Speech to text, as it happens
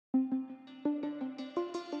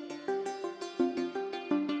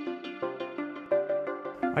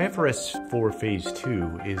IFRS 4 Phase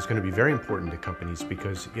 2 is going to be very important to companies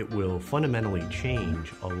because it will fundamentally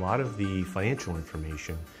change a lot of the financial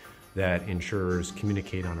information that insurers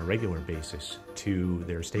communicate on a regular basis to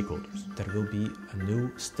their stakeholders. There will be a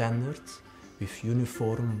new standard with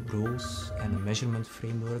uniform rules and a measurement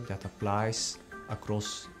framework that applies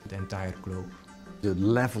across the entire globe. The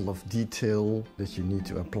level of detail that you need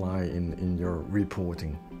to apply in your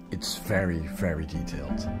reporting, it's very, very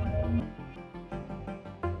detailed.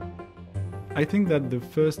 I think that the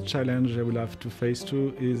first challenge I will have to face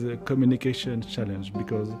to is a communication challenge,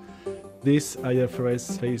 because this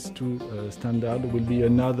IFRS Phase 2 standard will be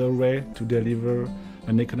another way to deliver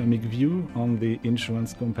an economic view on the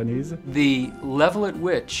insurance companies. The level at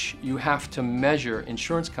which you have to measure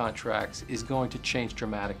insurance contracts is going to change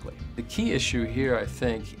dramatically. The key issue here, I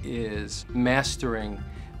think, is mastering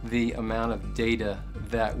the amount of data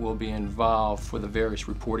that will be involved for the various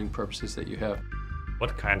reporting purposes that you have.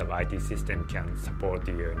 What kind of IT system can support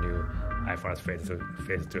the new IFRS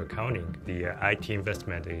Phase 2 accounting? The IT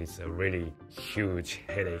investment is a really huge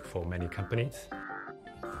headache for many companies.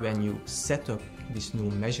 When you set up this new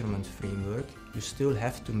measurement framework, you still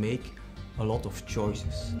have to make a lot of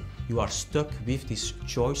choices. You are stuck with these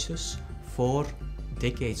choices for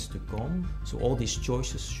decades to come, so all these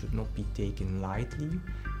choices should not be taken lightly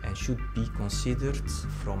and should be considered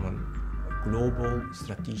from a global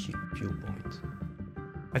strategic viewpoint.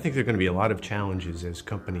 I think there are going to be a lot of challenges as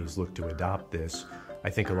companies look to adopt this. I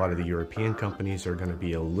think a lot of the European companies are going to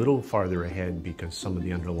be a little farther ahead because some of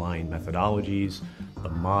the underlying methodologies, the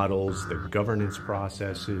models, the governance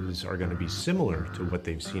processes are going to be similar to what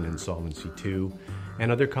they've seen in Solvency II,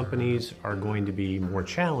 and other companies are going to be more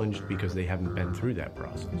challenged because they haven't been through that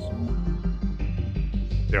process.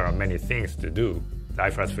 There are many things to do. The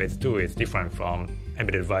IFRS Phase 2 is different from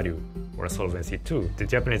embedded value or Solvency II. The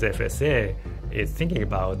Japanese FSA is thinking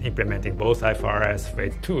about implementing both IFRS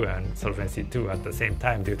Phase 2 and Solvency II at the same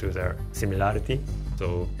time due to their similarity.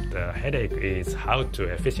 So the headache is how to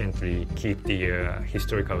efficiently keep the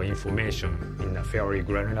historical information in a very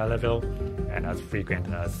granular level and as frequent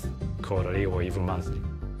as quarterly or even monthly.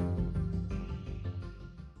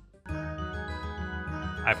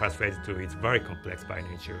 IFRS Phase 2 is very complex by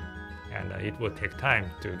nature, and it will take time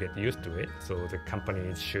to get used to it, so the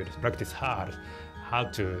companies should practice hard how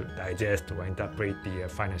to digest or interpret the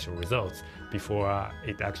financial results before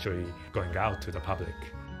it actually going out to the public.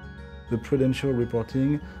 The prudential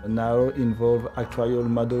reporting now involves actuarial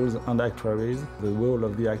models and actuaries. The role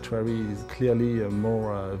of the actuary is clearly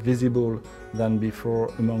more visible than before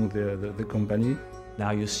among the company.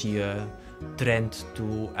 Now you see a trend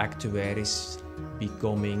to actuaries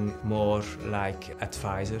becoming more like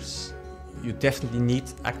advisors. You definitely need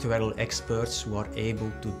actuarial experts who are able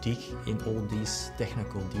to dig in all these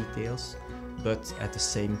technical details, but at the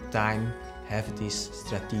same time have this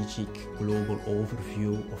strategic global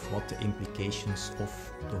overview of what the implications of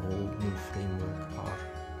the whole new framework are.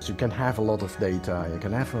 So you can have a lot of data, you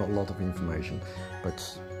can have a lot of information,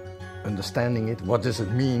 but understanding it, what does it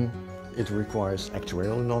mean? It requires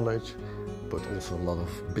actuarial knowledge, but also a lot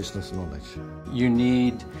of business knowledge. You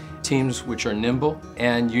need teams which are nimble,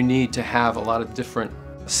 and you need to have a lot of different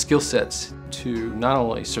skill sets to not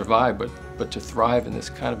only survive but to thrive in this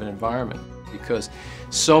kind of an environment, because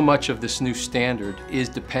so much of this new standard is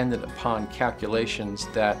dependent upon calculations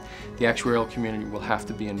that the actuarial community will have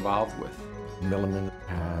to be involved with. Milliman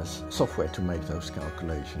has software to make those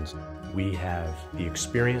calculations. We have the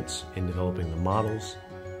experience in developing the models,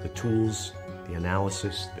 the tools, the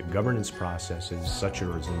analysis, the governance processes, such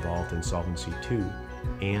as involved in Solvency II,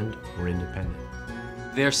 and we're independent.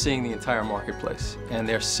 They're seeing the entire marketplace, and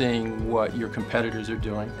they're seeing what your competitors are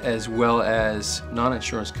doing, as well as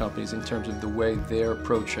non-insurance companies in terms of the way they're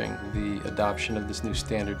approaching the adoption of this new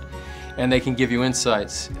standard. And they can give you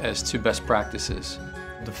insights as to best practices.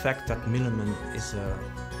 The fact that Milliman is a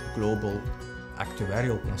global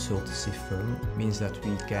actuarial consultancy firm means that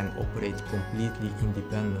we can operate completely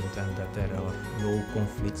independent and that there are no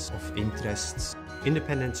conflicts of interests.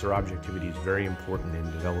 Independence or objectivity is very important in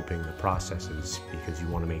developing the processes because you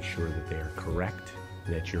want to make sure that they are correct,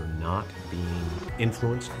 that you're not being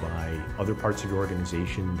influenced by other parts of your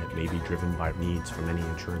organization that may be driven by needs from any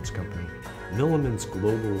insurance company. Milliman's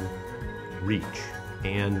global reach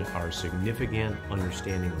and our significant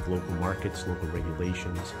understanding of local markets, local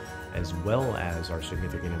regulations, as well as our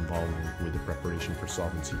significant involvement with the preparation for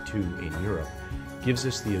Solvency II in Europe, gives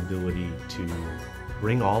us the ability to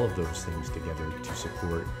bring all of those things together to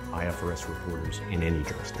support IFRS reporters in any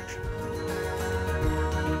jurisdiction.